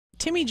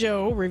Timmy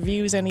Joe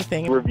Reviews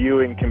Anything.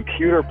 Reviewing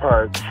computer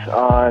parts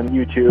on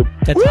YouTube.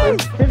 That's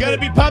Woo! Gotta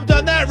be pumped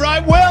on that, right,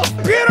 Will?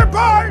 Computer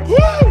parts! Woo!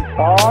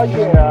 Oh,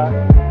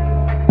 yeah.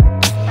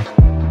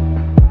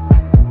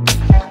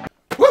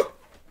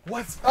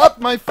 What's up,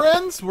 my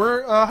friends?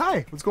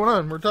 Hi, what's going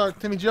on? We're talking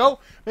Timmy Joe,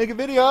 making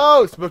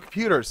videos about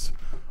computers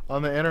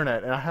on the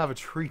internet, and I have a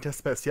treat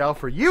especial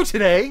for you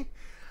today.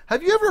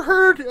 Have you ever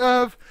heard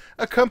of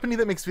a company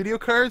that makes video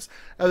cards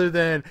other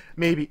than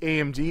maybe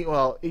AMD,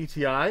 well,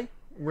 ATI,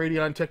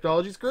 Radeon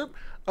Technologies Group,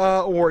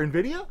 or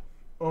Nvidia,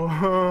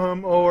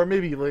 or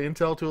maybe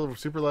Intel to a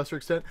super lesser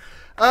extent?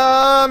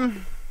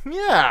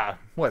 Yeah,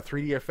 what,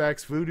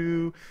 3DFX,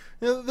 Voodoo?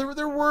 You know,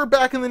 there were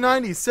back in the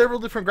 90s several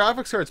different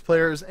graphics cards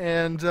players,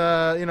 and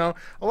you know,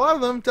 a lot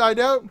of them died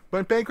out,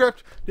 went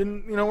bankrupt,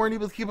 weren't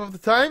able to keep up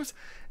with the times,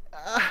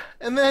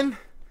 and then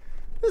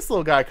this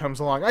little guy comes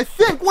along. I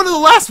think one of the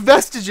last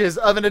vestiges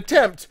of an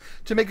attempt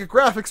to make a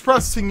graphics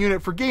processing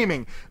unit for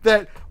gaming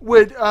that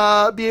would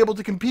be able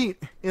to compete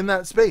in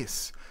that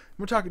space.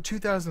 We're talking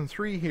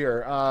 2003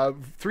 here.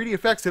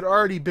 3DFX had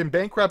already been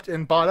bankrupt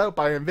and bought out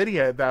by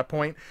Nvidia at that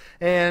point,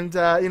 and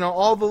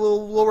all the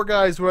little lower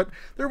guys.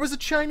 There was a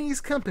Chinese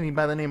company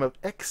by the name of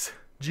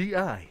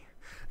XGI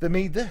that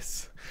made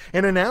this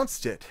and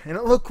announced it, and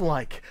it looked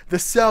like the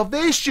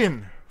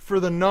salvation for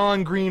the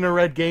non-green or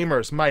red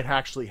gamers might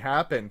actually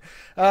happen.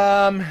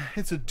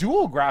 It's a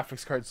dual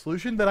graphics card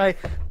solution that I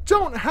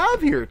don't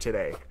have here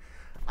today.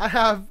 I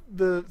have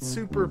the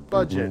super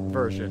budget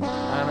version, and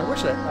I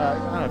wish I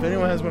don't know if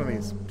anyone has one of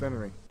these. Send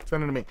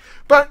it to me.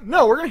 But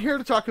no, we're here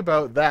to talk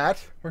about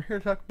that. We're here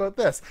to talk about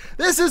this.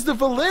 This is the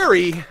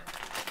Volari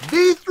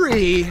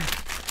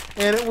V3,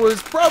 and it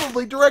was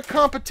probably direct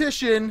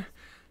competition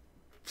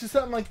to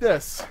something like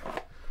this.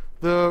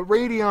 The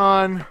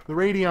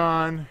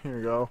Radeon, here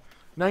we go,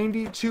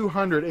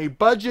 9200, a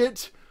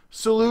budget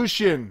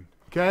solution,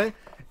 okay?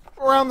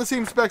 Around the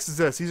same specs as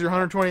this. These are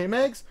 128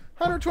 megs,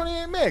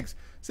 128 megs.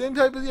 Same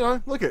type of,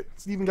 look at,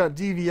 it's even got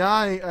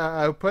DVI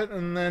output,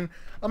 and then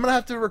I'm going to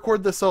have to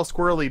record this all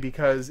squirrely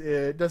because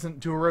it doesn't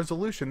do a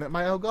resolution that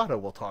my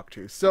Elgato will talk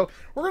to. So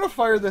we're going to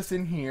fire this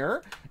in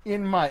here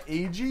in my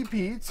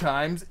AGP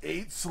x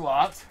 8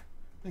 slot.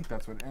 I think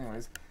that's what,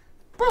 anyways.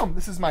 Boom,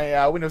 this is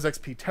my Windows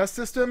XP test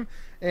system,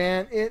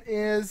 and it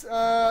is,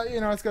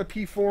 it's got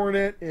P4 in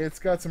it, it's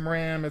got some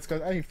RAM,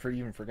 I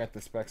even forget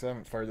the specs, I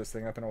haven't fired this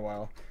thing up in a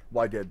while.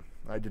 Well,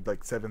 I did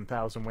like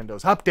 7,000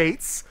 Windows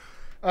updates,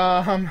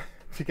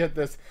 to get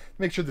this,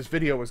 make sure this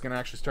video was going to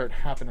actually start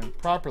happening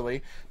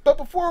properly. But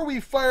before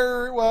we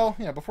fire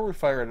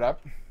it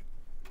up,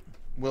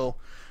 we'll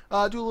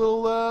do a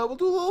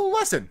little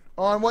lesson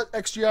on what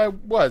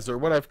XGI was, or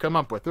what I've come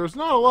up with. There's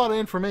not a lot of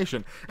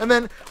information. And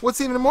then what's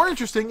even more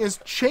interesting is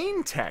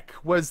Chaintech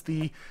was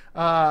the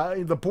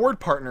board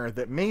partner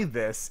that made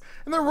this,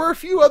 and there were a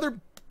few other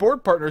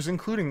board partners,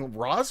 including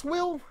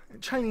Roswell,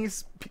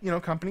 Chinese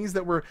companies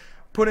that were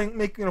putting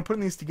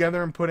these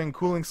together and putting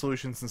cooling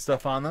solutions and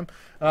stuff on them.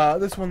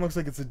 This one looks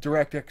like it's a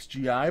direct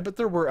XGI, but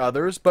there were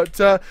others. But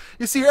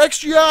you see,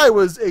 XGI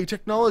was a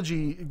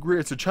technology,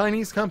 it's a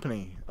Chinese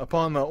company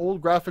upon the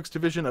old graphics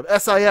division of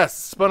SIS,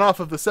 spun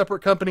off of the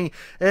separate company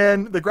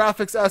and the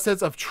graphics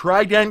assets of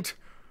Trident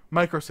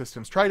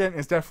Microsystems. Trident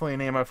is definitely a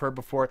name I've heard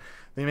before.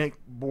 They make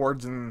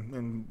boards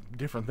and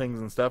different things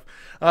and stuff.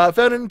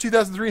 Founded in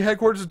 2003,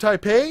 headquarters in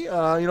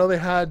Taipei. They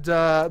had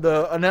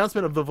the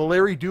announcement of the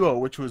Volari Duo,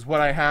 which was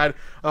what I had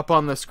up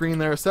on the screen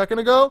there a second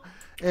ago.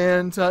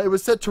 And it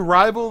was set to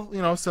rival,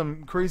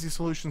 some crazy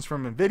solutions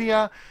from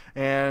Nvidia,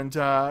 and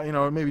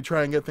maybe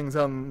try and get things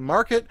out in the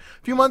market.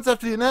 A few months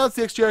after the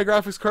announcement, the XGI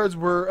graphics cards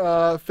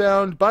were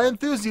found by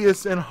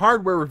enthusiasts and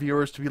hardware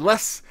reviewers to be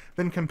less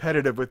than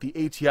competitive with the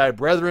ATI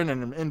brethren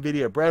and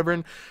Nvidia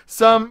brethren.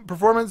 Some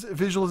performance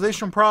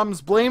visualization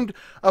problems blamed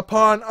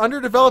upon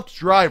underdeveloped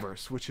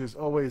drivers, which is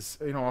always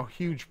a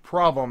huge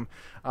problem.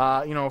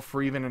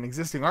 For even an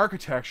existing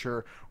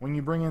architecture, when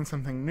you bring in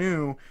something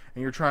new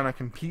and you're trying to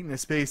compete in a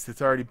space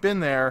that's already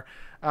been there,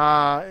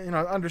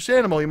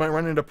 understandable, you might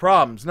run into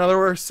problems. Now, there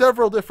were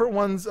several different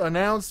ones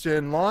announced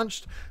and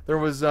launched. There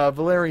was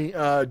Volari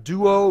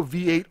Duo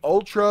V8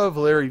 Ultra,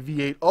 Volari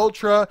V8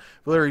 Ultra,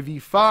 Volari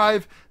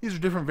V5. These are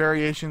different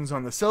variations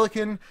on the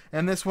silicon,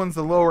 and this one's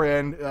the lower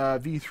end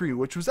V3,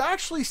 which was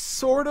actually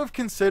sort of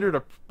considered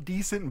a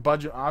decent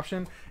budget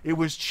option. It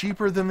was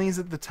cheaper than these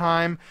at the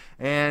time,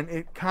 and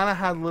it kind of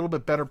had a little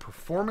bit better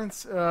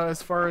performance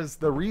as far as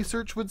the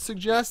research would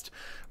suggest.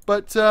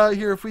 But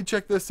here, if we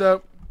check this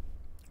out,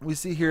 we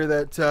see here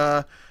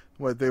that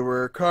they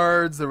were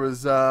cards. There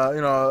was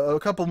a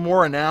couple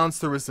more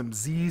announced. There was some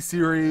Z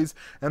series,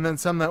 and then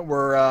some that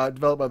were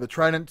developed by the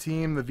Trident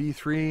team, the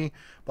V3,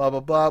 blah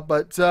blah blah.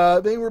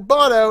 But they were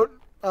bought out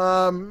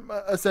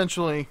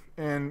essentially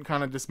and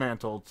kind of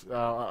dismantled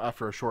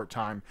after a short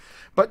time.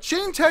 But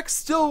Chaintech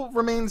still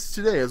remains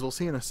today, as we'll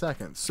see in a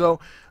second. So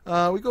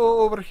we go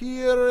over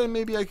here, and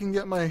maybe I can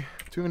get my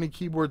too many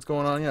keyboards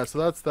going on. Yeah, so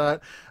that's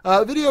that.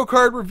 Video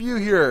card review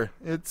here.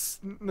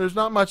 There's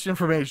not much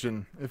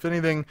information. If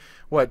anything,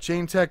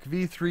 Chaintech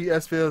V3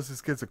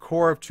 S gets a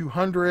core of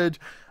 200.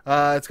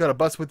 It's got a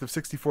bus width of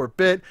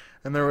 64-bit,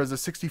 and there was a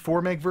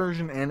 64 meg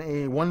version and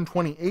a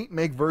 128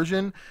 meg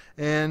version.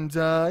 And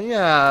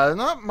yeah,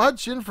 not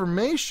much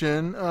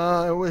information.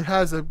 It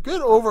has a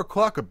good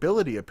overclock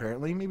ability,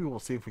 apparently. Maybe we'll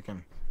see if we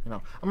can,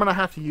 I'm gonna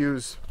have to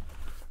use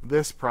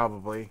this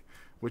probably,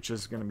 which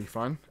is going to be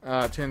fun,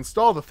 to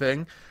install the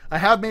thing. I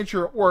have made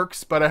sure it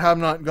works, but I have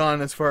not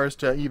gone as far as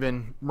to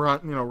even run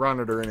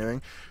it or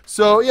anything.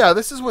 So yeah,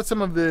 this is what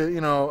some of the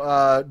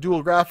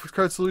dual graphics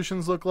card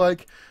solutions look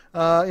like.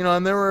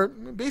 And there were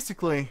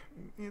basically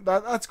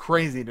that's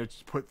crazy to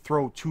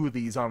throw two of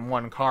these on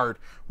one card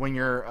when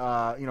you're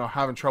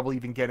having trouble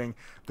even getting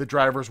the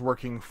drivers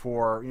working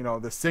for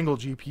the single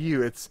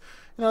GPU.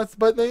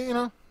 But they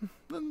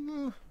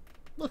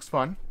looks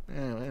fun.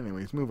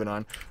 Anyways, moving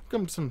on.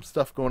 Got some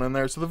stuff going on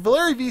there. So the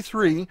Volari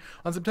V3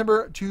 on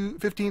September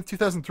 15th,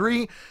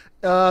 2003.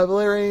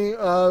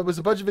 Volari was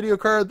a budget video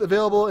card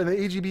available in an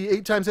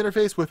AGB 8x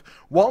interface with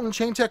Walton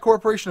Chaintech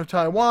Corporation of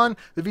Taiwan.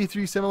 The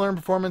V3 similar in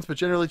performance, but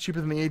generally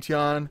cheaper than the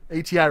ATI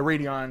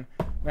Radeon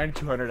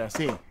 9200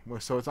 SE.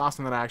 So it's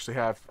awesome that I actually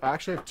have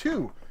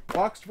two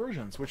boxed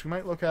versions, which we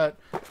might look at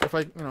if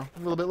a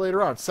little bit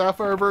later on.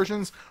 Sapphire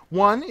versions,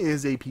 one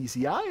is a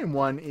PCI and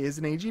one is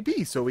an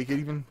AGB, so we could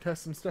even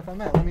test some stuff on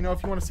that. Let me know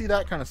if you want to see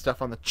that kind of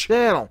stuff on the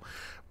channel.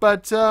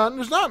 But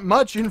there's not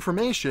much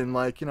information,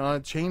 like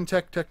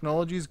Chaintech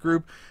Technologies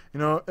Group,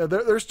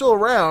 they're still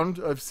around.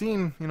 I've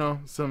seen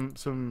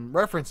some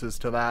references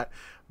to that,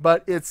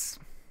 but it's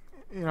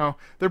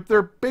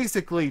they're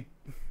basically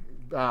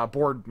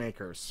board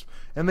makers,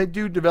 and they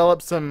do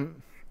develop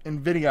some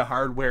Nvidia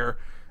hardware.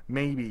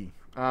 Maybe.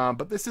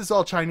 But this is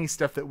all Chinese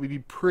stuff that would be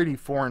pretty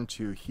foreign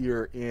to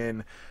here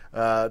in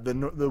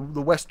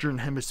the Western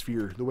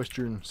Hemisphere, the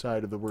Western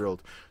side of the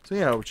world. So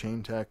yeah,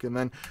 Chaintech. And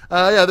then,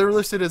 yeah, they're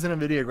listed as an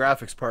NVIDIA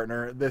graphics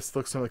partner. This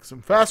looks like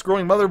some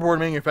fast-growing motherboard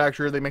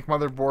manufacturer. They make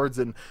motherboards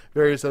and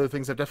various other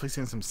things. I've definitely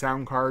seen some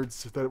sound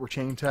cards that were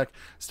Chaintech,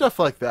 stuff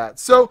like that.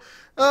 So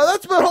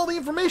that's about all the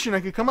information I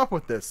could come up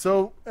with this.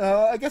 So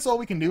I guess all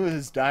we can do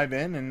is dive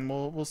in, and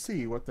we'll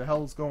see what the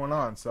hell's going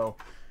on. So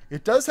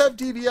it does have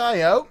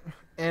DVI out,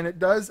 and it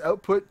does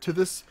output to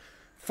this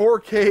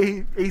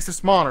 4K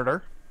Asus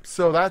monitor.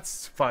 So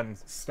that's fun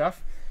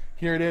stuff.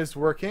 Here it is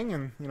working,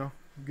 and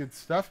good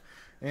stuff.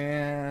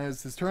 And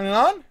is this turning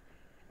on?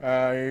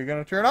 You're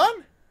gonna turn on?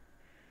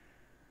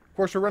 Of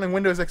course, we're running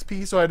Windows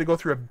XP, so I had to go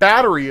through a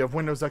battery of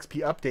Windows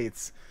XP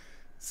updates.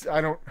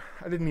 I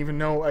didn't even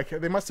know.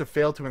 They must have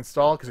failed to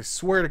install, because I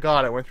swear to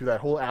God, I went through that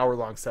whole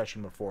hour-long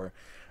session before.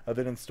 I've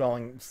been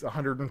installing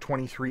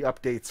 123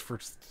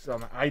 updates on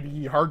the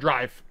IDE hard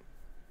drive.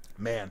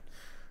 Man,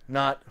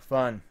 not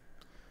fun.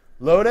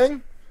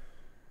 Loading.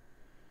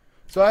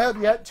 So I have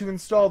yet to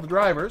install the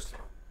drivers.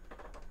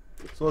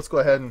 So let's go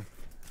ahead and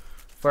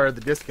fire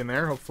the disk in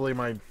there. Hopefully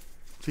my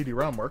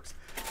CD-ROM works.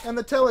 And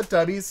the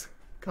Teletubbies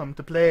come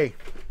to play.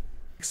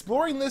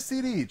 Exploring this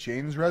CD,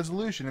 change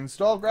resolution,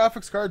 install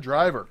graphics card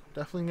driver.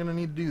 Definitely going to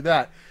need to do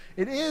that.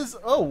 It is,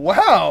 oh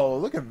wow,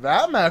 look at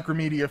that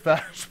Macromedia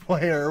Flash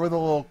player with a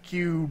little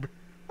cube.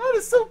 That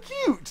is so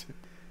cute.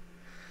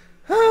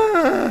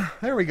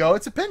 There we go.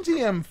 It's a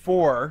Pentium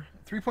 4,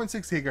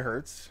 3.6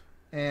 gigahertz.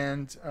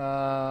 And,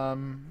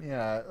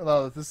 yeah,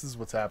 well, this is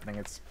what's happening.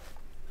 It's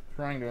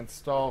trying to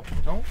install.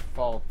 Don't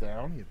fall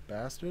down, you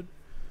bastard.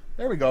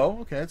 There we go.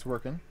 Okay, it's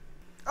working.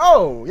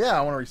 Oh, yeah,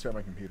 I want to restart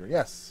my computer.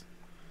 Yes.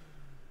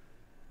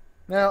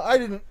 Now, I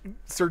didn't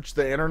search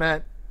the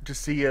internet to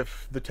see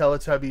if the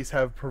Teletubbies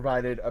have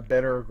provided a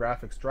better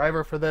graphics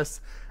driver for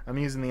this. I'm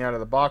using the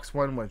out-of-the-box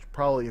one, which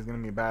probably is going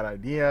to be a bad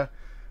idea.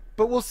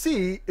 But we'll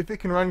see if it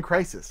can run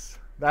Crysis.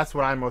 That's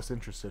what I'm most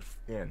interested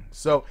in.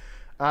 So,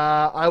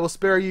 I will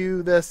spare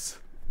you this.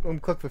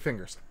 Click the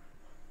fingers.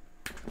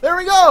 There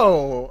we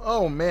go!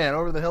 Oh, man,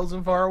 over the hills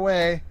and far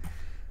away.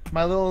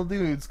 My little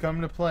dudes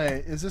come to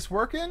play. Is this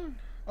working?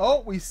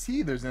 Oh, we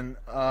see there's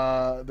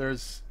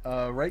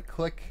a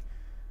right-click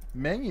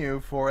menu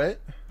for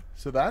it.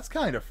 So that's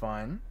kind of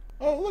fun.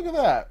 Oh, look at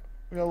that.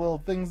 We got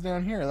little things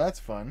down here. That's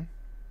fun.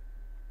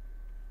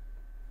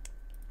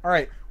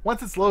 Alright,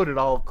 once it's loaded,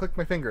 I'll click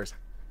my fingers.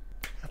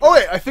 Oh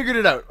wait, I figured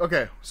it out.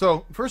 Okay,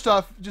 so first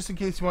off, just in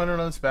case you want to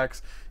know the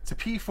specs, it's a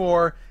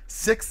P4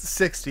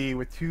 660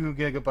 with 2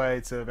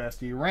 gigabytes of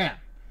SD RAM.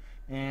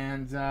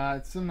 And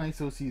it's some nice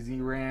OCZ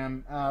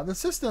RAM. The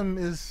system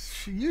is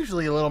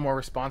usually a little more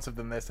responsive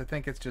than this. I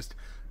think it's just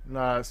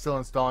still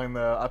installing the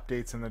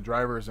updates and the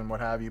drivers and what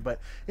have you, but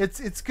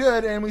it's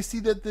good. And we see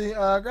that the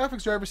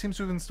graphics driver seems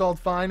to have installed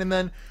fine. And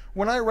then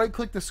when I right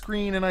click the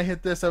screen and I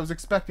hit this, I was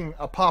expecting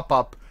a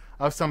pop-up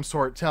of some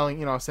sort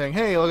telling, saying,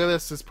 hey, look at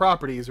this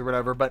properties or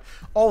whatever. But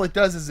all it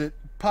does is it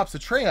pops a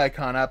tray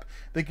icon up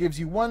that gives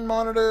you one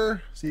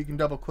monitor, so you can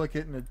double click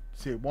it and it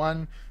say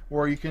one,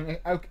 or you can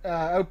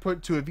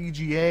output to a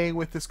VGA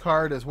with this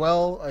card as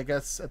well, I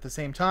guess at the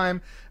same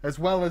time, as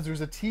well as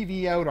there's a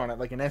TV out on it,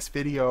 like an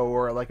S-Video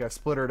or like a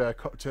splitter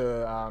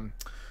to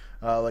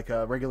like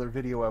a regular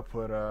video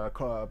output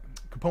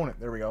component.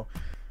 There we go.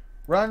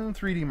 Run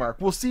 3D Mark.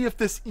 We'll see if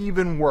this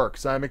even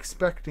works. I'm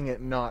expecting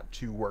it not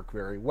to work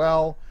very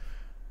well,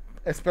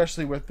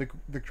 especially with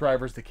the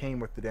drivers that came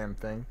with the damn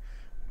thing.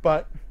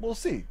 But we'll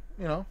see.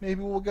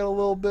 Maybe we'll get a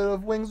little bit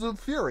of Wings of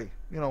Fury,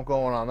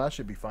 going on. That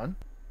should be fun.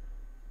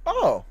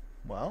 Oh,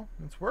 well,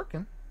 it's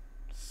working.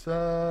 It's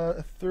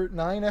 9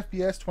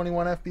 FPS,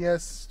 21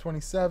 FPS,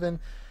 27.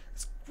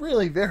 It's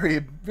really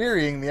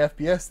varying the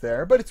FPS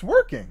there, but it's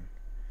working.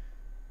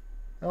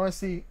 I want to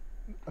see.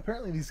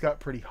 Apparently these got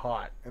pretty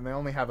hot, and they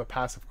only have a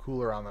passive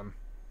cooler on them.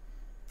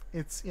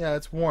 It's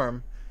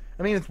warm.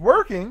 I mean, it's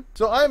working,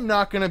 so I'm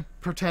not gonna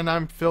pretend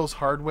I'm Phil's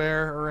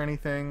Hardware or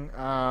anything.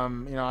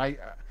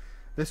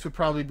 This would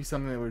probably be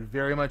something that would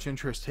very much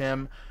interest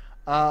him.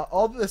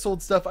 All this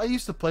old stuff, I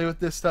used to play with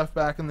this stuff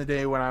back in the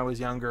day when I was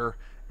younger,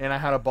 and I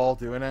had a ball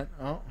doing it.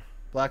 Oh,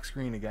 black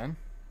screen again.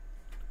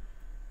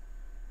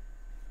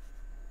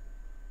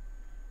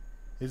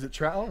 Is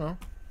it oh no,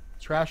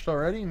 trashed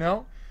already?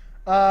 No.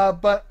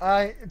 But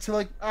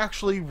to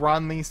actually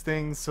run these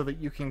things so that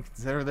you can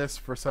consider this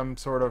for some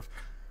sort of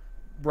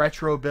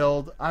retro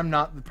build, I'm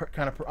not the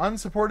kind of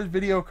unsupported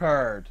video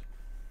card.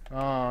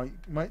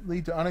 Might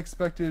lead to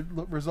unexpected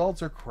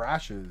results or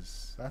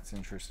crashes. That's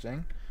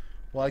interesting.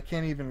 Well, I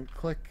can't even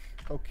click.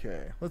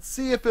 Okay, let's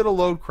see if it'll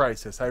load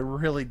Crysis. I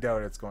really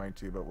doubt it's going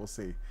to, but we'll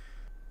see.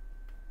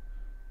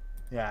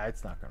 Yeah,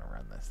 it's not going to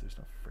run this. There's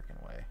no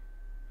freaking way.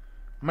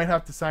 I might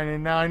have to sign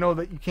in. Now I know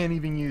that you can't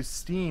even use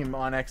Steam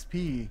on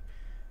XP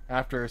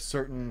after a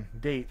certain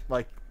date,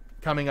 like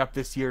coming up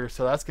this year,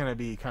 so that's going to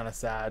be kind of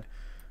sad.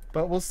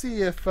 But we'll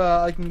see if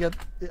I can get...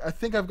 I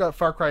think I've got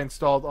Far Cry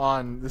installed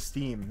on the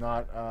Steam,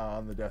 not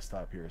on the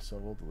desktop here, so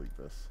we'll delete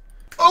this.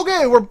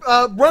 Okay, we're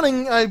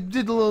running. I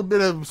did a little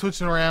bit of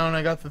switching around.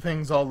 I got the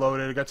things all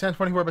loaded. I got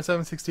 1024 by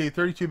 768,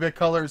 32-bit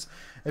colors.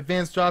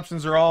 Advanced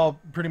options are all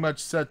pretty much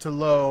set to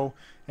low.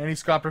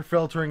 Anti-scopper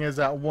filtering is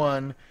at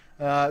 1.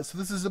 So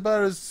this is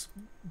about as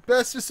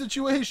best a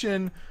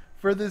situation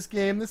for this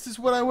game. This is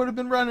what I would have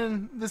been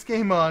running this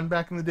game on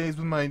back in the days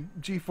with my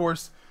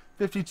GeForce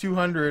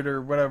 5200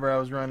 or whatever I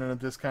was running at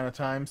this kind of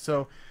time.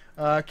 So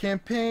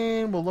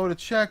campaign, we'll load a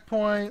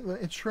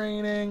checkpoint,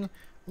 training,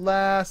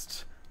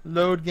 last,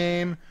 load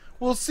game.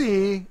 We'll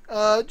see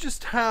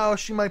just how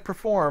she might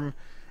perform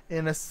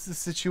in a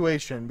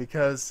situation,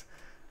 because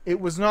it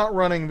was not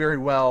running very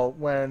well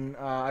when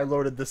I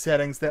loaded the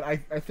settings that I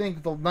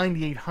think the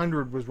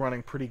 9800 was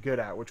running pretty good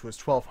at, which was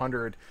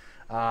 1200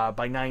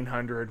 by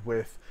 900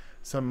 with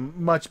some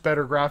much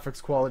better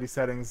graphics quality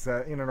settings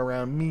in and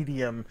around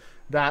medium.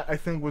 That I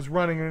think was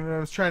running, and I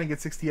was trying to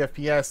get 60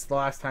 FPS the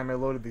last time I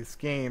loaded these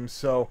games.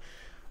 So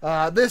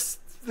this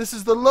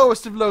is the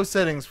lowest of low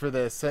settings for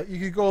this. You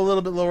could go a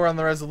little bit lower on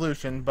the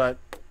resolution, but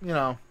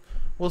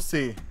we'll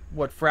see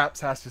what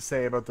Fraps has to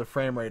say about the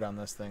frame rate on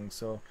this thing.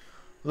 So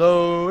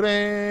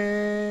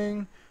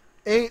loading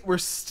 8. We're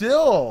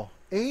still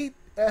 8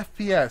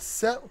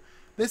 FPS.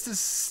 This is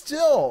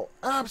still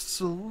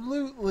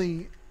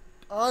absolutely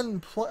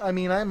I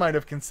mean, I might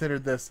have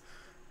considered this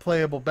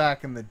playable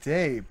back in the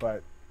day,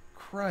 but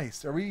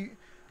Christ,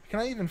 can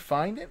I even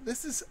find it?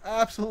 This is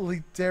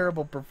absolutely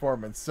terrible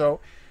performance.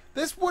 So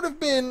this would have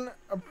been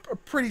a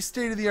pretty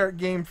state-of-the-art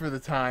game for the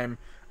time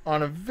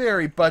on a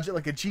very budget,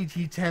 like a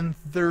GT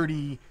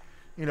 1030,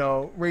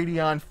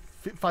 Radeon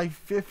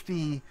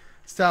 550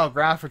 style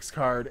graphics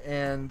card,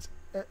 and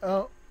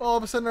all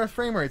of a sudden our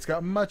frame rates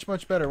got much,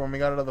 much better when we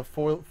got out of the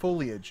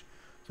foliage.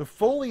 So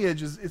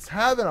foliage it's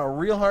having a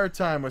real hard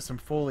time with some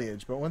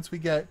foliage, but once we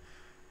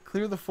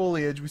clear the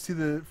foliage, we see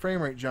the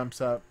frame rate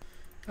jumps up.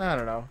 I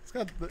don't know.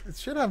 It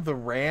should have the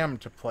RAM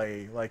to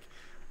play. Like,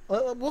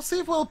 we'll see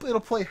if it'll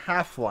play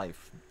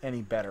Half-Life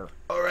any better.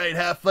 All right,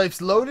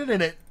 Half-Life's loaded,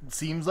 and it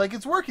seems like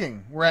it's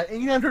working. We're at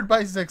 800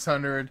 by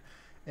 600,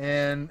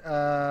 and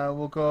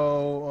we'll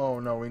go. Oh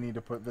no, we need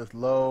to put this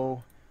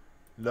low.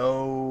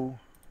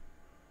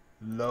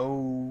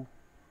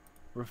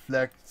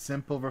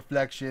 Simple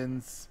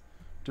reflections.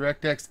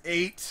 DirectX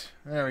 8,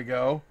 there we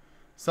go.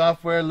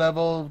 Software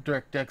level,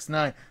 DirectX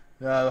 9.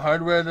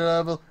 Hardware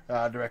level,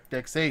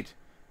 DirectX 8.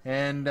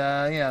 And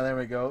yeah, there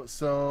we go.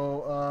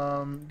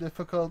 So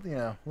difficult,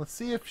 let's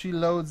see if she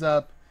loads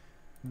up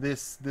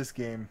this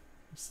game.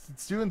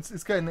 It's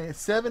got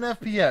 7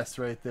 FPS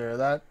right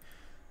there.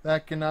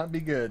 That cannot be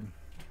good.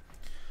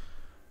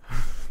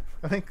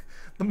 I think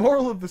the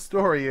moral of the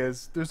story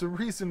is there's a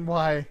reason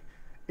why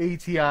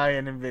ATI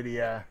and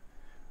Nvidia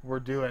were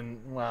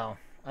doing well.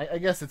 I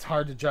guess it's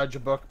hard to judge a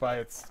book by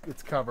its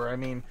cover. I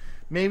mean,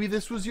 maybe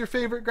this was your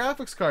favorite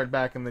graphics card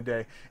back in the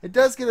day. It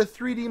does get a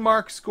 3D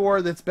Mark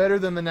score that's better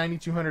than the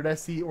 9200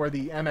 SE or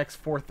the MX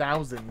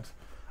 4000,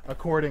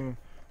 according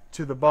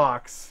to the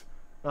box.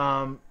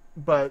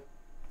 But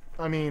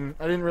I mean,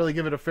 I didn't really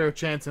give it a fair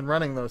chance in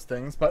running those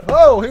things. But,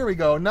 oh, here we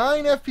go.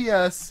 9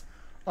 FPS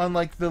on,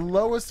 like, the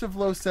lowest of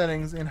low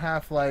settings in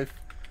Half-Life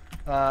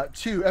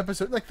 2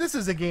 episode. Like, this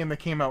is a game that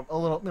came out a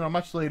little,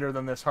 much later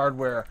than this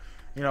hardware,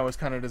 was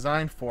kind of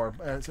designed for,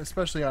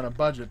 especially on a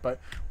budget. But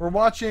we're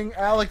watching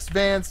Alex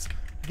Vance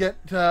get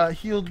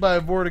healed by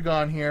a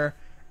Vortigaunt here,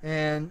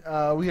 and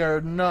we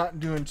are not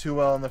doing too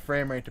well in the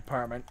frame rate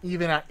department,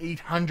 even at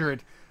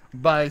 800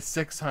 by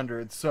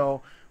 600.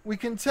 So we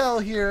can tell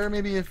here,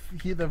 maybe if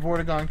the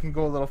Vortigaunt can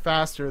go a little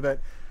faster, that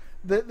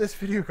this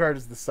video card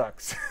is the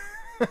sucks.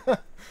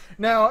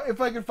 Now, if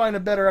I could find a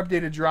better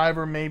updated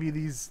driver, maybe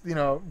these,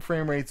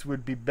 frame rates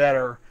would be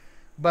better.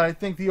 But I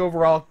think the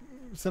overall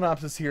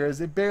synopsis here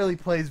is it barely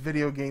plays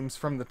video games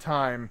from the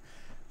time.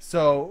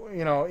 So,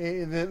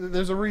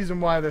 there's a reason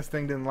why this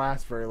thing didn't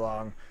last very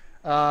long.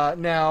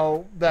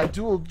 Now, that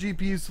dual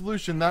GPU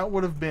solution, that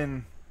would have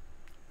been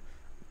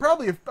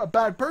probably a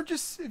bad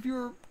purchase if you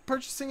were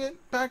purchasing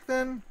it back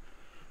then.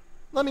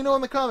 Let me know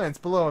in the comments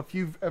below if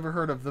you've ever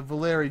heard of the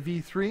Volari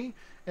V3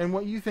 and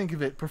what you think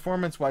of it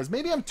performance-wise.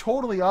 Maybe I'm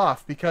totally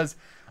off because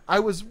I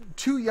was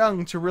too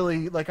young to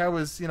really, I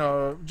was,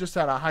 just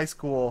out of high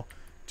school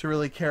to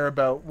really care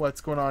about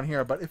what's going on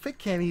here. But if it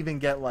can't even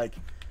get,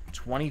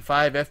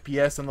 25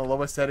 FPS on the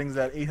lowest settings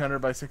at 800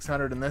 by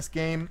 600 in this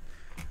game,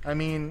 I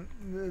mean,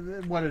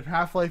 what did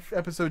Half-Life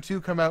Episode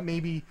 2 come out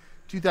maybe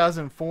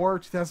 2004,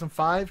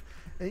 2005?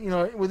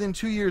 Within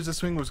 2 years, this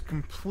thing was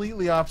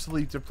completely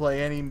obsolete to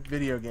play any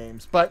video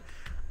games. But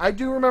I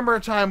do remember a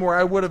time where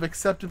I would have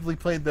acceptably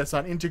played this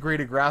on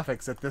integrated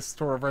graphics at this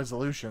sort of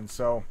resolution.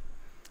 So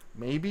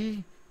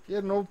maybe if you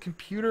had an old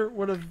computer, it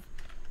would have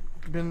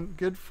been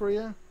good for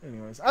you.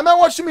 Anyways, I'm not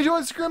watching me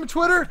on Instagram and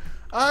Twitter.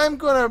 I'm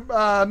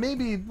gonna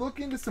maybe look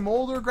into some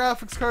older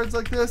graphics cards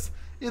like this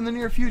in the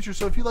near future.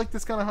 So if you like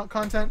this kind of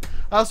content,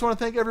 I also want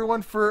to thank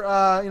everyone for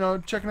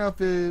checking out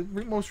the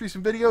most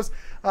recent videos.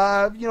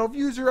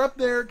 Views are up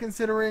there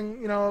considering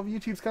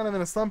YouTube's kind of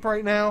in a slump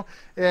right now,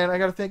 and I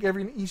got to thank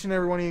each and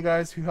every one of you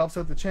guys who helps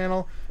out the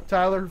channel.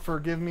 Tyler for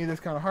giving me this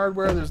kind of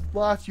hardware. There's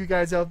lots of you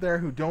guys out there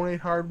who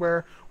donate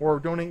hardware or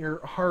donate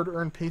your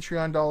hard-earned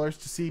Patreon dollars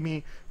to see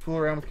me fool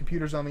around with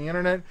computers on the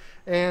internet.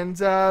 And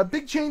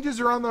big changes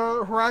are on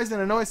the horizon.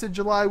 I know I said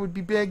July would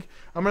be big.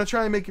 I'm going to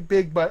try and make it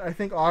big, but I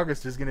think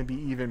August is going to be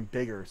even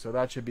bigger, so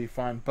that should be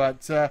fun.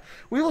 But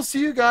we will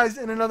see you guys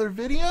in another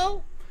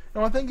video. I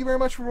want to thank you very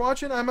much for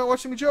watching. I'm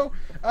Watching Me Joe.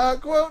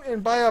 Go out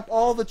and buy up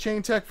all the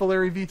Chaintech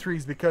Volari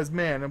V3s because,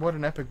 man, what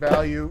an epic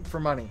value for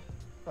money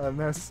on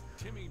this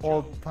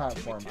old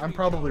platform. I'm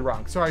probably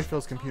wrong. Sorry,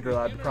 Phil's Computer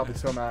Lab. You're probably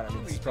so mad at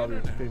me. This is probably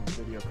your favorite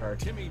video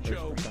card.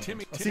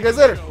 I'll see you guys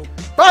later.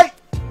 Bye!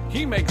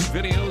 He makes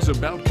videos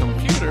about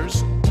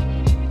computers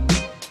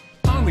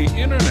on the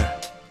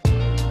internet.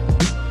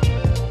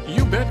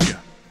 You betcha.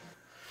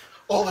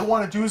 All I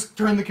want to do is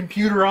turn the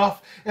computer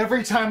off.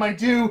 Every time I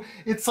do,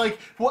 it's like,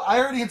 well, I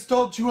already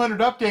installed 200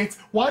 updates.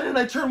 Why didn't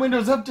I turn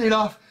Windows Update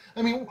off?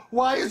 I mean,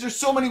 why is there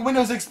so many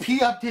Windows XP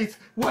updates?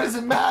 What does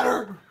it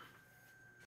matter?